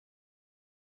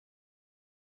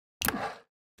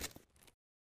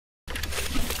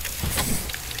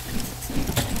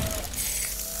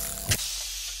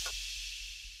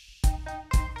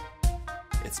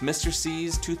It's Mr.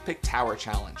 C's Toothpick Tower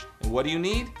Challenge. And what do you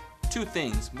need? Two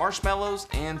things, marshmallows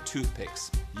and toothpicks.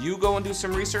 You go and do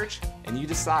some research and you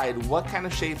decide what kind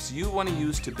of shapes you want to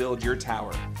use to build your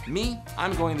tower. Me,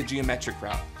 I'm going the geometric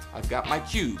route. I've got my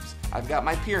cubes, I've got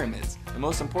my pyramids, and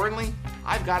most importantly,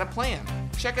 I've got a plan.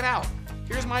 Check it out.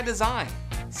 Here's my design.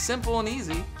 Simple and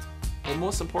easy, but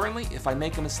most importantly, if I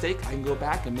make a mistake, I can go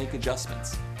back and make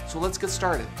adjustments. So let's get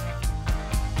started.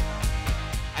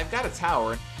 I've got a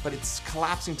tower, but it's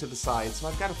collapsing to the side, so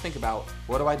I've got to think about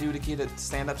what do I do to get it to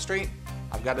stand up straight?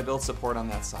 I've got to build support on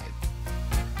that side.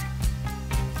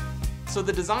 So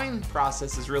the design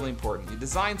process is really important. You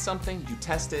design something, you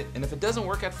test it, and if it doesn't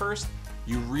work at first,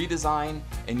 you redesign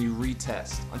and you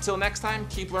retest. Until next time,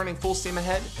 keep learning full steam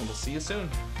ahead, and we'll see you soon.